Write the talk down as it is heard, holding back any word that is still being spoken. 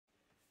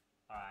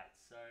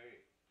So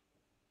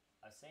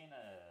I've seen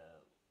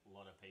a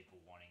lot of people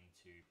wanting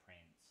to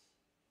print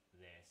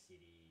their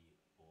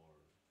city or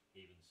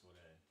even sort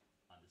of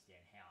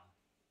understand how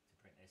to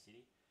print their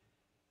city.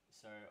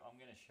 So I'm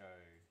going to show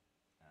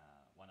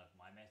one of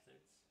my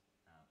methods.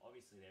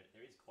 Obviously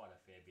there is quite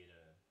a fair bit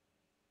of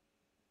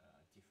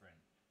different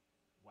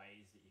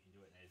ways that you can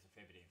do it, and there's a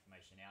fair bit of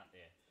information out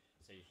there.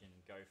 So you can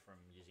go from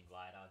using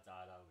LiDAR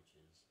data, which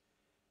is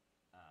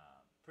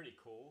pretty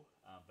cool,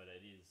 but it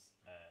is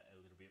a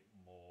little bit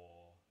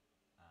more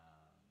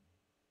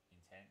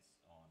intense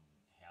on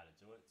how to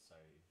do it. So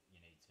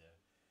you need to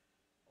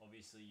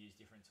obviously use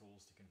different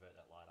tools to convert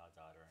that LiDAR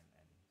data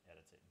and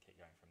edit it and keep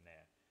going from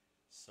there.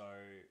 So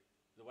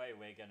the way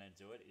we're going to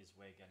do it is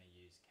we're going to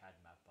use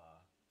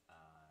cadmapper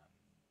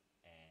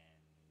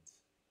and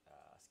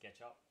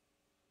SketchUp.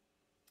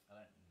 I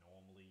don't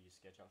normally use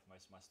SketchUp for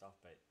most of my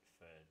stuff, but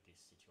for this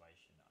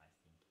situation I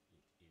think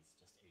it is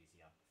just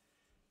easier.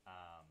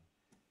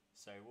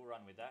 So we'll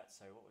run with that.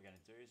 So what we're going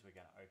to do is we're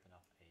going to open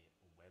up a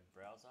web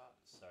browser.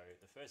 So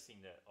the first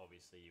thing that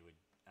obviously you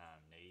would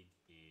need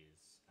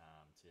is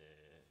to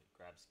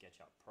grab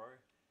SketchUp Pro.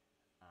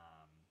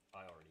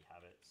 I already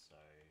have it, so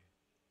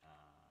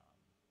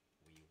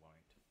we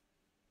won't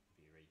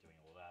be redoing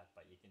all that,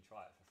 but you can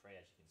try it for free,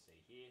 as you can see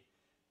here,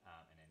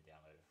 and then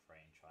download it for free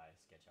and try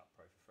SketchUp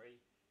Pro for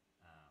free,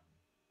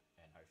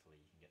 and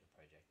hopefully you can get the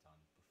project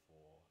done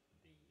before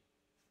the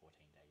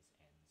 14 days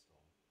ends,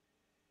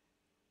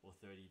 or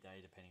 30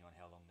 day, depending on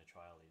how long the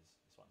trial is.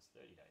 This one's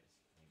 30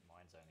 days. I think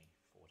mine's only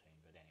 14,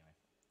 but anyway.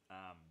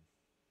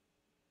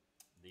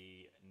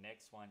 The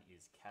next one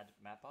is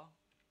cadmapper.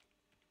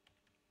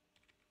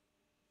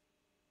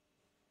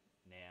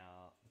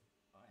 Now,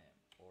 I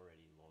am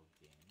already logged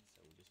in,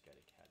 so we'll just go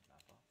to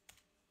cadmapper.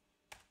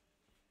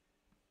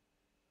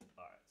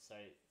 Alright, so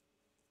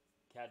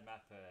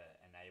cadmapper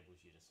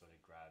enables you to sort of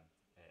grab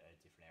a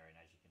different area,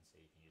 and as you can see,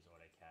 you can use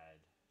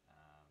AutoCAD,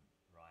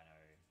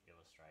 Rhino,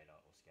 Illustrator,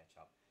 or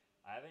SketchUp.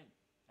 I haven't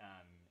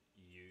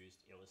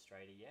used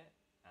Illustrator yet.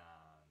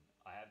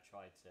 I have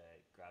tried to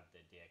grab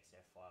the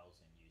DXF files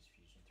and use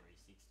Fusion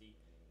 360.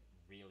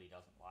 Really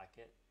doesn't like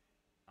it,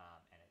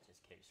 and it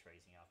just keeps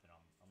freezing up. And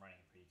I'm running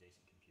a pretty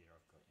decent computer.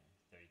 I've got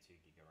 32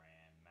 gig of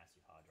RAM,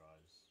 massive hard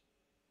drives,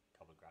 a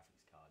couple of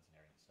graphics cards,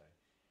 and everything. So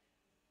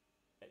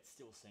it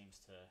still seems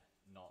to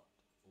not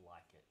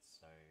like it.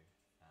 So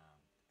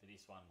for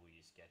this one, we'll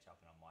use SketchUp,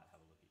 and I might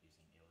have a look at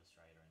using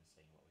Illustrator and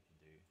seeing what we can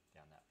do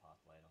down that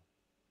path later.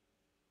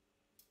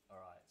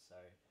 Alright, so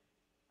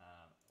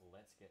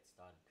let's get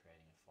started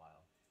creating a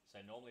file.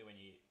 So normally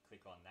when you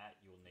click on that,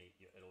 it'll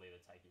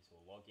either take you to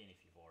a login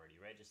if you've already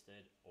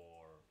registered,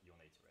 or you'll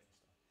need to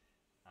register.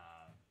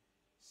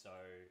 So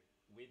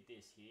with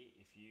this here,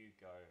 if you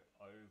go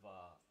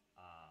over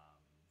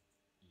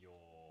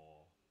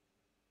your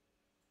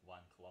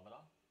 1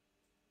 kilometer,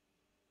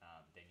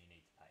 then you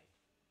need to pay.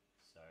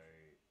 So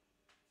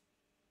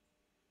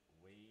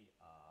we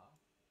are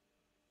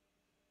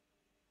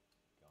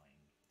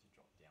going to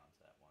drop down to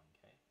that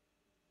 1K. I'm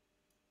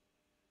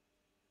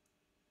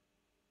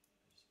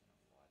just going to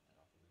widen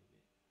that up a little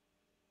bit.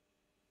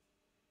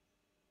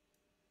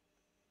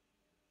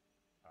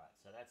 Alright,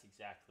 so that's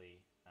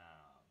exactly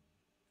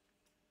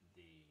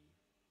the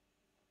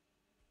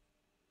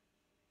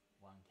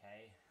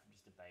 1K. I'm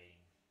just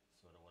debating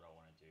sort of what I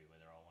want to do,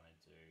 whether I want to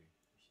do,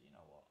 actually, you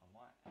know what, I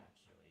might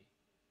actually,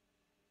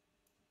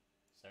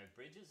 so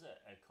bridges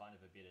are kind of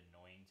a bit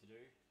annoying to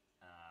do.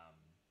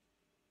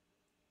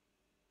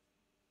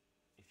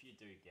 If you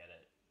do get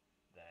it,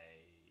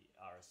 they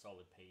are a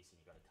solid piece and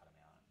you've got to cut them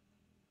out and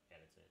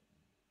edit it, and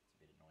it's a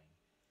bit annoying,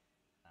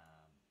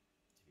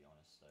 to be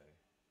honest. So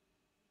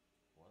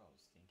what I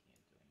was thinking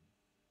of doing is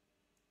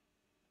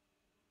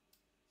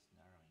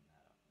narrowing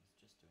that up. I was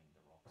just doing the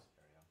rocks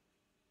area.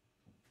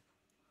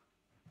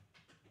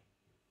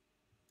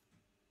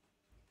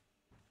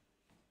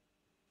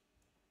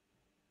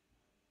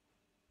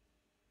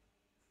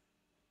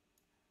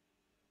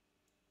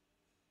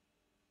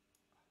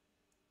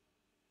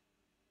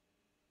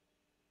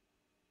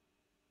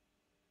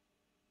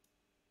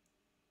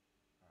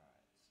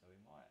 So we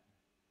might,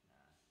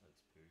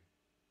 let's poo,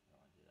 I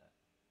don't want to do that.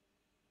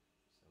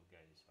 So we'll go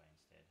this way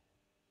instead.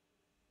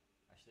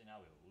 Actually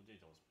no, we'll do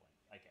Dawes Point.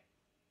 Okay.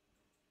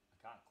 I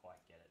can't quite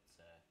get it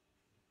to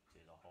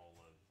do the whole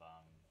of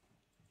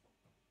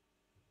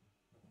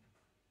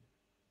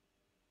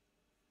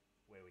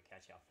where we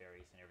catch our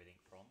ferries and everything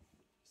from.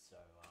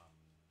 So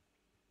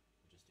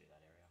we'll just do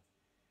that area.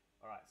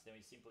 Alright, so then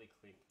we simply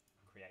click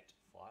Create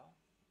File,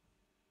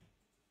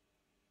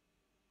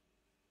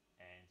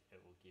 and it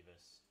will give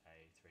us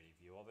a 3D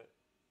view of it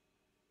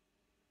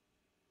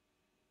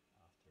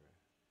after a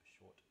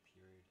short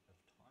period of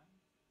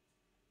time.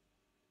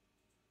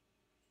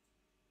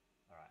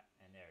 Alright,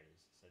 and there it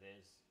is. So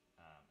there's,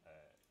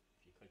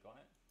 if you click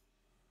on it,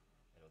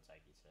 it'll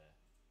take you to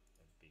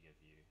a bigger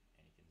view,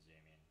 and you can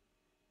zoom in.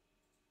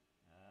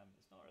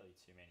 There's not really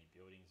too many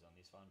buildings on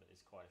this one, but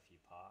there's quite a few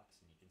parks,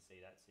 and you can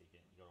see that. So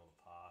you got all the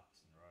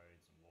parks and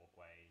roads and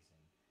walkways and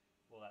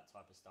all that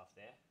type of stuff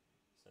there.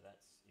 So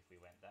that's if we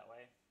went that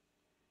way.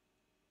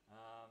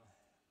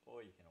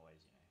 Or you can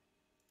always,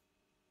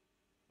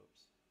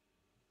 oops,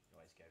 you can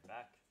always go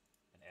back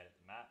and edit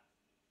the map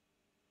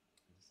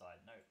and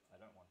decide, nope, I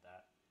don't want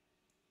that.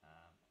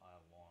 I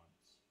want,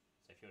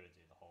 so if you were to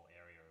do the whole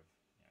area of,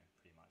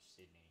 pretty much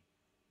Sydney,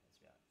 it's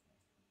about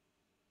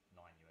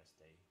 9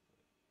 USD.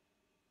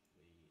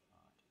 We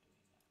aren't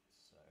doing that,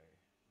 so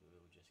we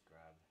will just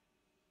grab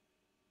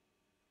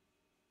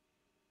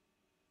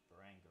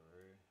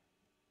Barangaroo.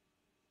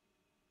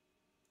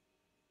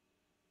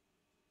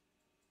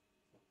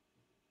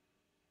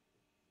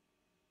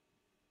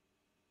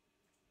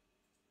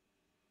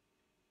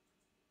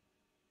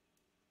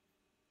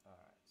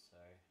 Alright, so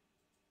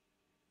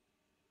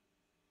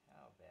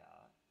how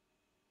about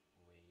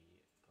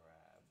we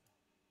grab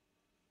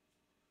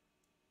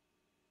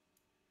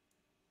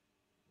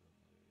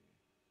remove.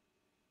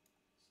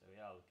 So we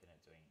are looking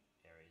at doing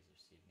areas of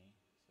Sydney,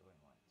 so we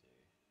might do,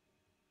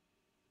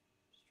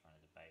 just trying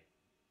to debate.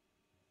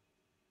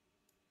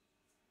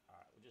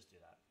 Alright, we'll just do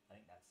that. I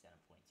think that's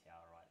Centrepoint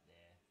Tower right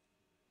there.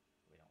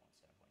 We don't want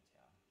Centrepoint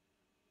Tower.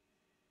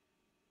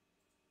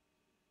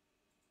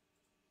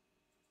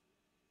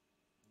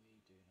 We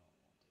do not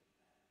want it.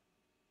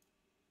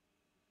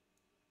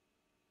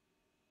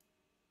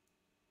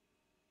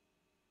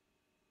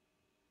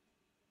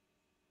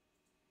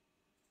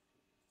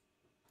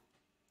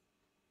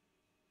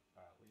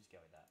 Alright, we'll just go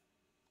with that.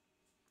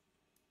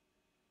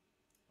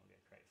 We'll go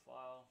create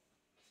file.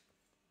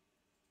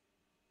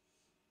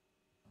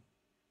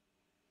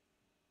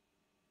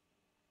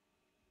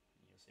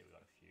 You'll see we've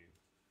got a few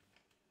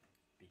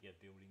bigger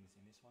buildings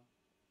in this one.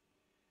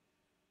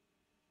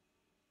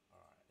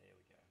 Alright, there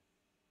we go.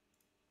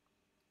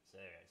 So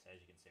there we go. So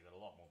as you can see, we've got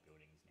a lot more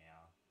buildings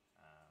now.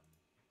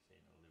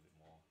 Seeing a little bit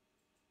more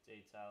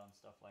detail and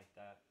stuff like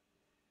that.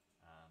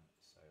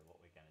 So what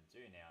we're going to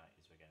do now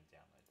is we're going to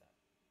download that.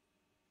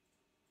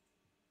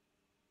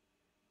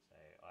 So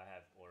I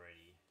have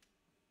already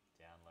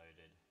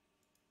downloaded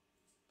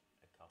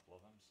a couple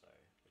of them, so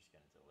we're just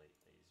going to delete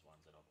these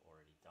ones that I've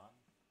already done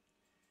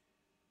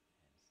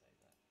and save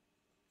that.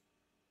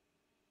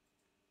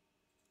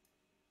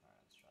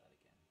 Alright, let's try that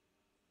again.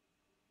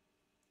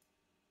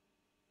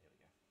 There we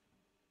go.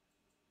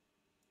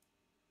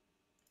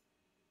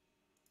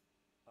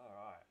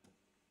 Alright.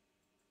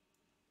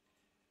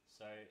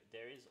 So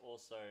there is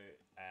also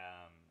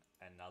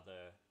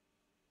another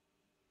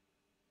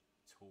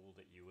tool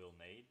that you will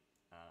need,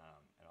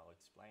 and I'll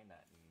explain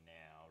that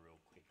now real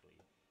quickly.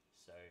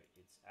 So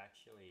it's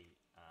actually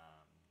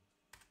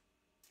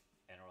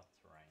Eneroth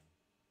Terrain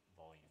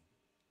Volume.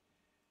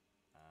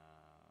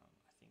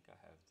 I think I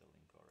have the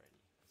link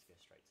already. Let's go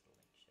straight to the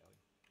link, shall we?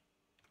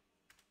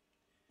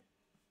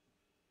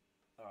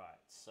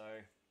 Alright, so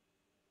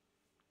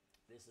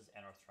this is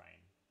Eneroth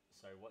Terrain.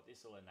 So what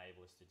this will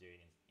enable us to do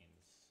in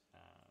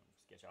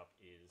SketchUp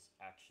is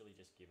actually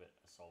just give it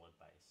a solid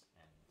base,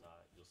 and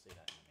you'll see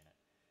that in a minute.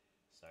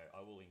 So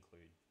I will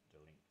include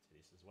the link to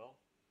this as well.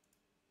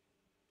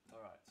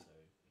 Alright, so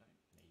we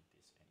don't need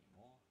this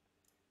anymore.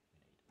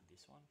 We need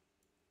this one.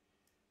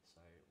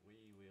 So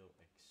we will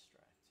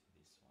extract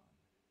this one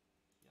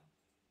here.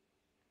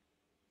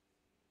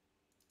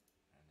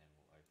 And then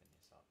we'll open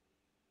this up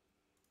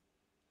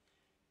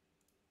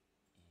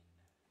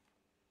in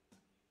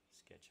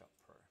SketchUp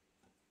Pro.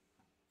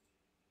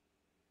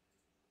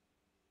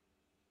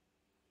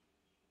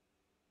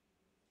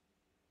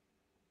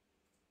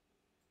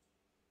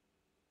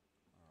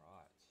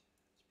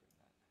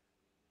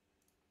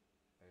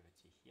 Over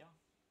to here.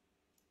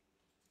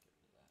 Get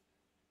rid of that.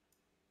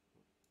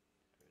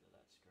 Get rid of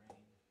that screen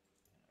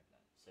and open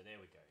that. So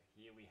there we go.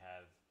 Here we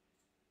have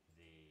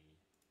the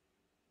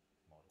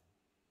model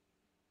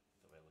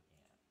that we're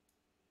looking at.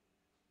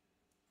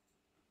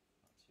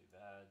 Not too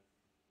bad.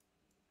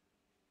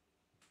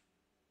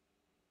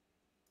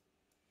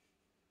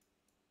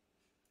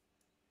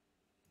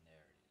 And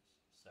there it is.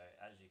 So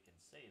as you can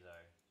see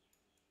though,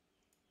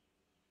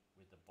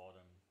 with the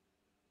bottom,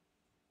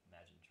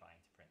 imagine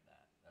trying to print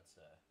that. That's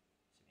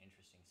some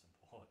interesting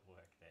support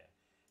work there.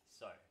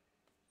 So,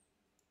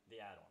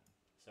 the add-on.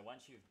 So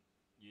once you've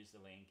used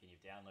the link and you've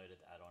downloaded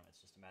the add-on,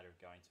 it's just a matter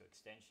of going to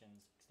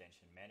Extensions,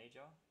 Extension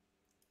Manager,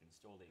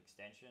 install the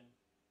extension,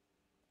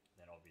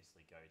 then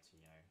obviously go to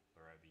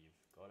wherever you've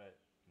got it,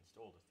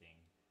 install the thing.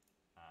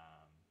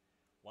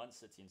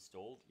 Once it's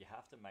installed, you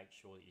have to make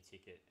sure that you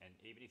tick it, and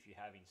even if you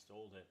have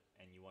installed it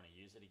and you want to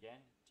use it again,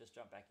 just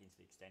jump back into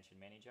the Extension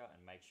Manager and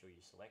make sure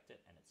you select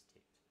it and it's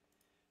ticked.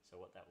 So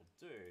what that will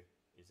do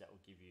is that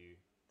will give you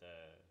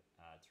the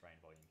terrain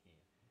volume here.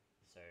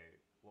 So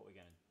what we're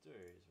going to do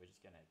is we're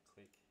just going to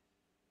click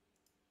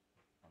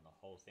on the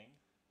whole thing,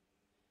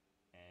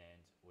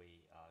 and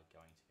we are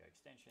going to go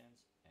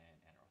Extensions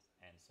and Eneroth.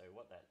 And so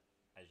what that,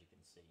 as you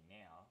can see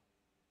now,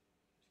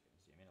 just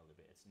going to zoom in a little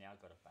bit, it's now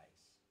got a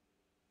base.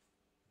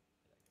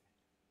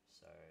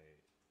 So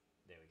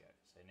there we go.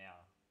 So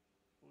now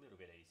a little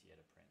bit easier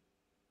to print,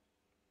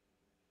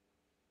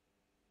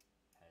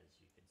 as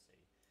you can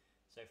see.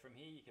 So from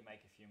here you can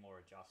make a few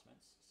more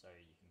adjustments. So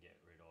you can get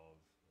rid of,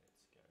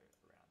 let's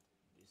go around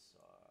this,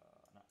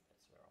 no,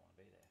 that's where I want to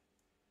be there.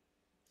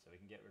 So we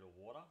can get rid of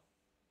water.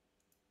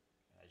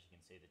 As you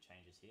can see, the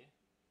changes here.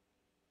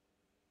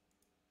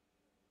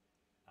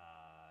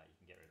 You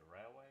can get rid of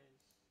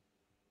railways,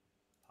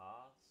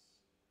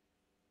 paths,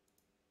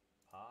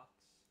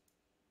 parks.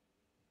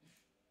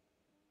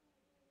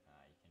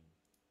 You can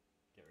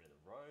get rid of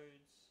the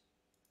roads.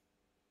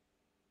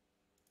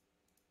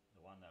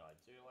 The one that I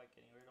do like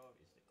getting rid of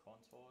is the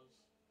contours.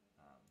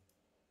 I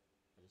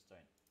just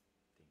don't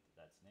think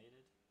that that's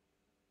needed.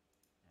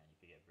 And you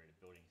could get rid of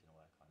buildings and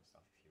all that kind of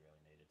stuff if you really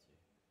needed to.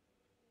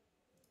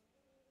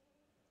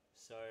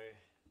 So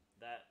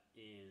that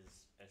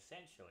is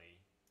essentially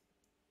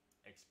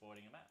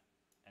exporting a map.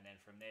 And then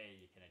from there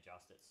you can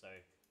adjust it. So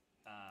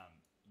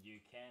you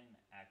can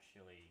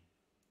actually,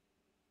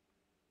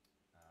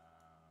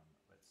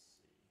 let's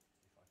see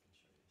if I can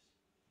show this.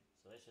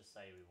 So let's just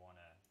say we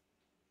want to,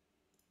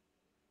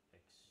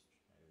 let's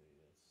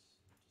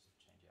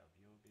just change our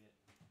view a bit.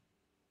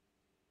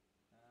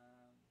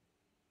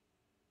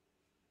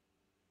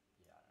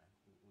 Yeah, I don't know,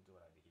 we'll do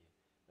it over here.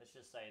 Let's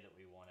just say that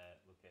we want to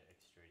look at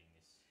extruding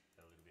this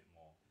a little bit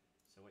more.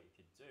 So what you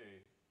could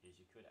do is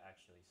you could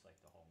actually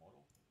select the whole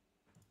model.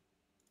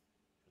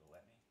 If it'll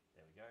let me.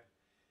 There we go.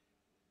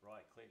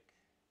 Right click,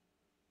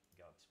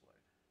 go explode.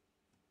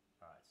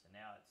 Alright, so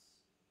now it's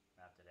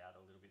mapped it out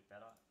a little bit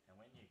better. And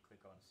when you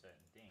click on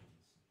certain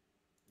things,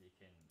 you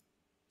can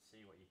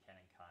see what you can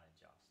and can't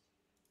adjust.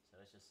 So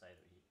let's just say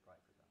that we right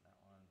click on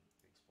that one,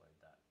 we explode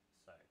that.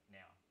 So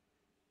now,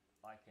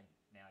 I can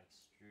now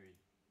extrude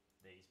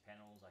these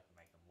panels, I can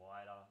make them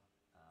wider.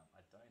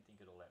 I don't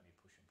think it'll let me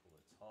push and pull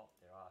the top.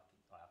 There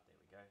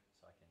we go.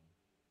 So I can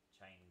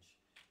change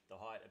the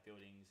height of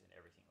buildings and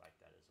everything like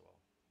that as well.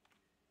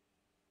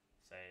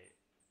 So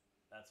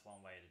that's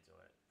one way to do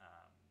it.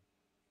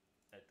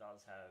 It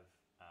does have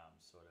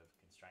sort of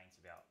constraints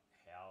about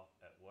how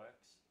it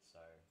works.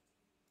 So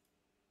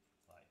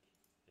like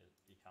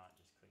you can't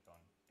just click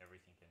on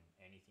everything and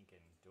anything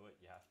can do it.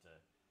 You have to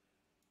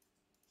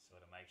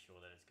sort of make sure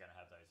that it's going to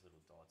have those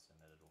little dots and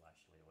that it'll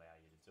actually allow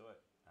you to do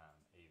it,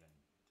 even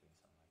doing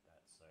something like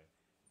that. So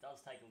it does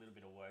take a little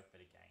bit of work,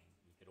 but again,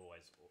 you could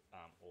always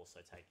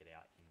also take it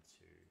out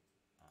into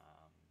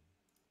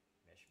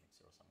Mesh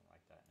Mixer or something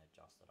like that and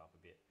adjust it up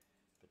a bit.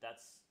 But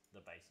that's the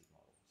basic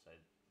model. So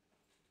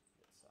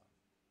let's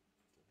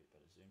do a bit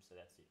better zoom. So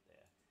that's it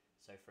there.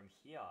 So from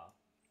here,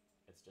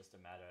 it's just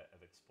a matter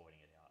of exporting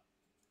it out.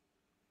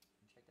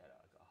 Check that out.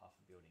 I've got half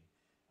a building.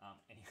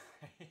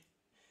 Anyway.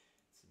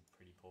 Some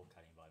pretty poor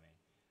cutting by me.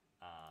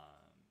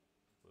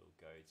 We'll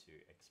go to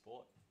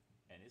export,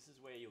 and this is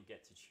where you'll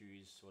get to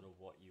choose sort of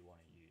what you want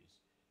to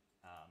use,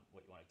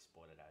 what you want to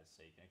export it as.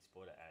 So you can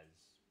export it as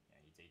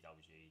your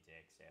DWG,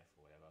 DXF,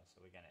 or whatever. So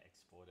we're going to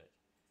export it.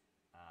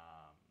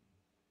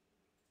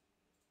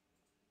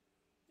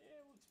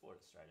 Yeah, we'll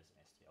export it straight as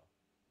an STL.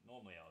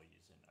 Normally I'll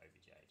use an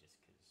OBJ just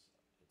because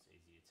it's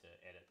easier to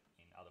edit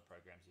in other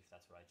programs if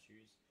that's what I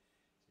choose.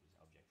 So use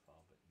an object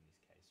file, but in this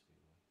case we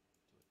will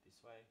do it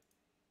this way.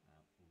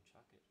 We'll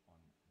chuck it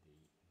on the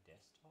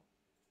desktop.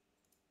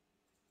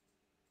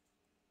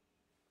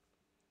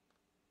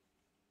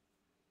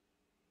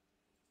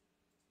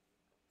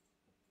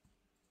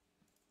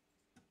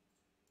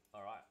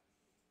 Alright,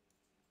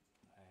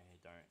 I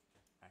don't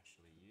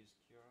actually use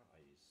Cura, I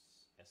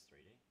use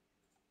S3D.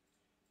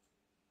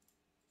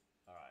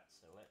 Alright,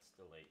 so let's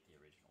delete the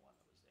original one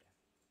that was there.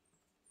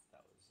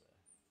 That was a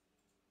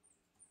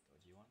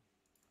dodgy one.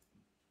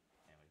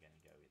 And we're going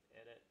to go with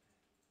edit,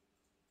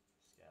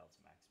 scale to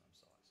maximum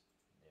size.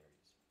 And there it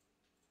is.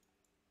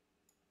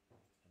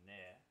 And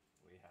there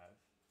we have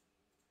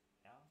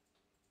our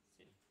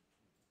city.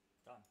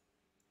 Done.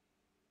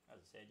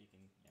 As I said, you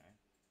can,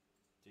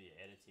 do your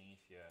editing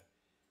if you're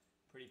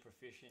pretty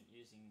proficient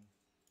using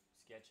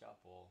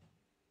SketchUp or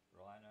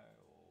Rhino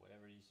or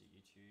whatever it is that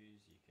you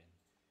choose. You can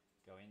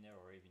go in there,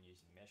 or even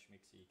using Mesh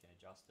Mixer, you can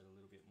adjust it a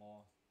little bit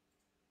more.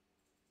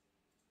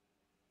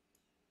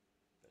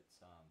 But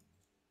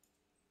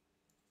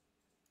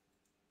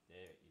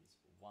there is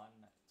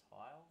one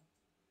tile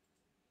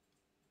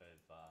of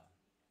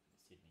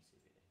Sydney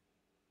CBD.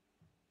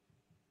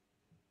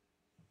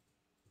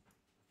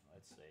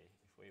 Let's see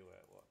if we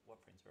were,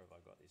 what printer have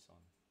I got this on?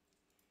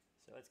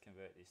 So let's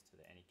convert this to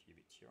the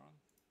Anycubic Turon.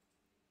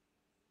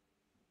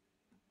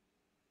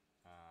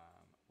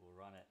 We'll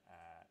run it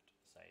at,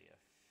 say, a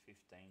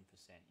 15%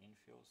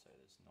 infill, so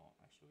there's not,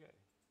 actually we'll go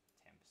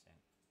 10%.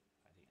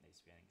 I think it needs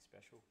to be anything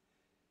special.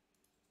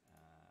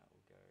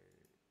 We'll go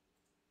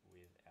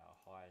with our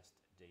highest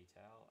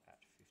detail at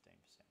 15%.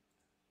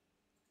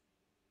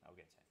 I'll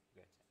get 10,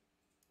 we'll go 10.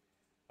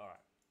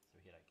 Alright, so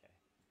we hit OK.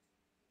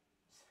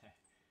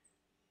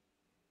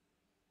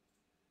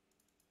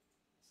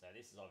 So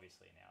this is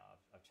obviously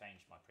now, I've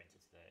changed my printer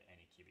to the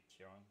Anycubic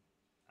Turon.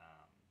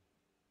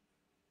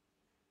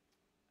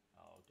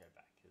 I'll go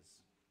back because,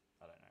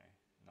 I don't know,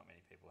 not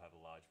many people have a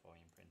large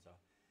volume printer.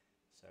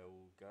 So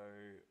we'll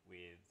go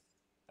with,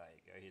 there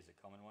you go, here's a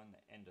common one,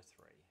 the Ender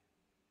 3.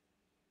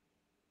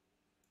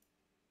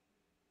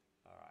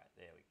 Alright,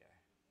 there we go.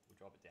 We'll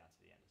drop it down to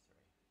the Ender 3.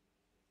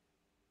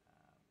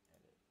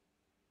 Edit,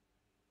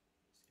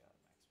 scale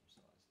to maximum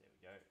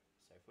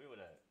if we were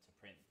to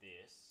print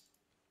this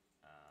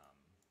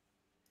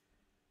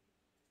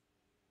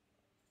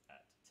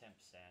at 10%,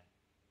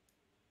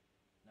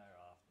 no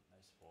raft,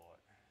 no support,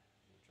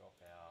 we'll drop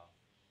our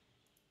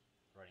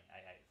running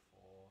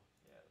 884.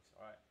 Yeah, it looks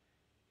alright.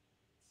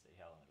 Let's see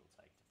how long it'll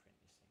take to print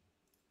this thing.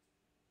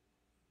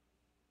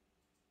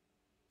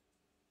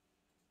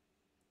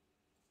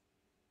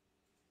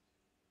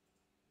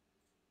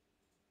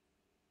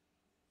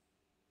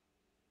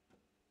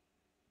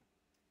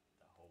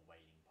 The whole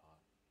waiting part.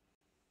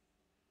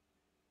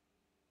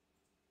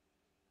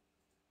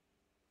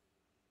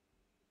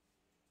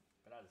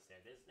 But as I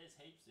said, there's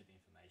heaps of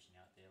information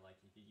out there.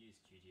 Like if you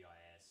use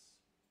QGIS,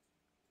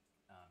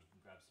 you can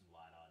grab some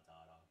LiDAR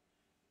data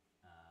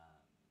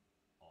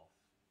off.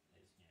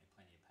 There's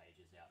plenty of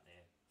pages out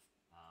there.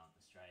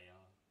 Australia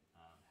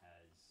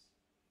has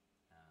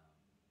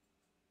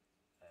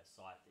a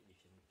site that you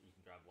can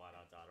grab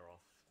LiDAR data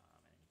off,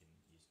 and you can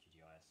use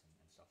QGIS and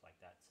stuff like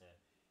that to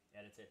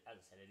edit it.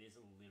 As I said, it is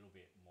a little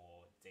bit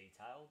more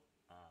detailed.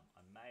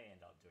 I may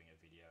end up doing a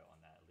video on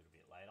that a little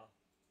bit later,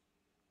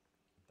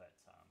 but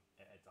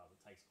it does. It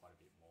takes quite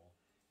a bit more.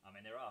 I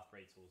mean, there are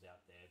free tools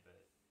out there,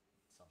 but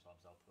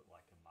sometimes they'll put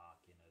like a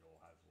mark in it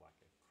or have like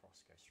a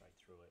cross go straight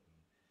through it, and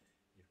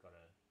you've got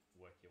to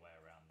work your way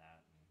around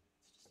that, and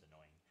it's just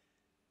annoying.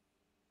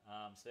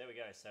 So there we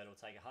go. So it'll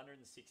take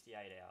 168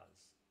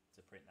 hours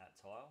to print that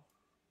tile,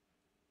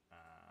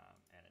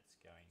 and it's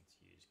going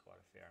to use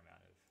quite a fair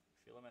amount of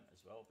filament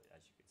as well. But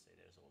as you can see,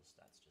 there's all the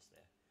stats just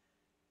there.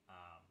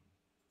 I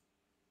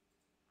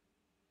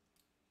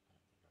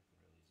don't think I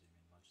can really zoom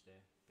in much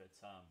there, but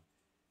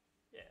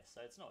yeah.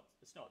 So it's not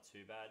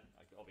too bad.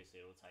 Like,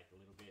 obviously, it'll take a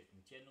little bit.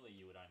 And generally,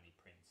 you would only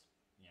print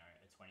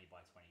a 20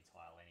 by 20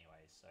 tile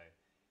anyway. So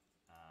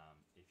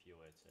if you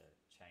were to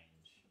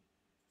change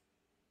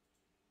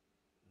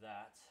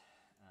that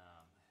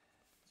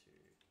to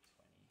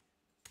 20,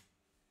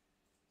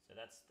 so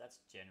that's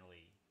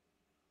generally,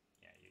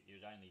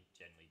 you'd only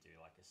generally do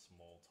like a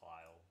small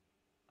tile,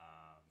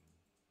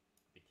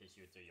 because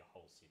you would do your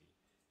whole city,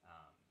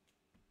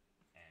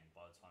 and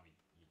by the time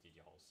you did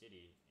your whole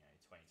city,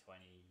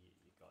 2020,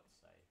 you got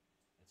say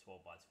a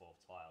 12 by 12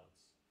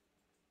 tiles.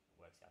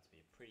 It works out to be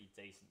a pretty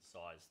decent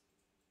sized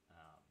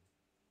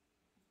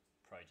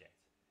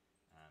project,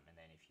 and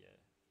then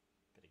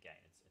but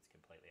again, it's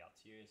completely up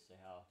to you. So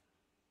how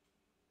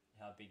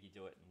big you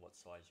do it and what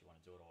size you want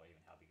to do it, or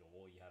even how big a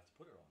wall you have to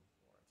put it on,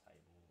 or a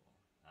table.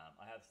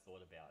 I have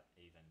thought about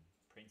even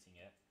printing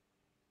it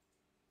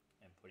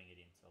and putting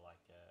it into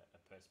like a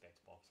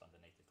perspex box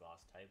underneath a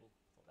glass table.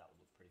 I thought that would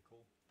look pretty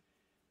cool,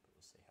 but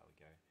we'll see how we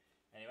go.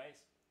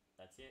 Anyways,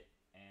 that's it,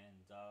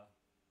 and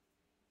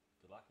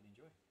good luck and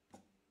enjoy.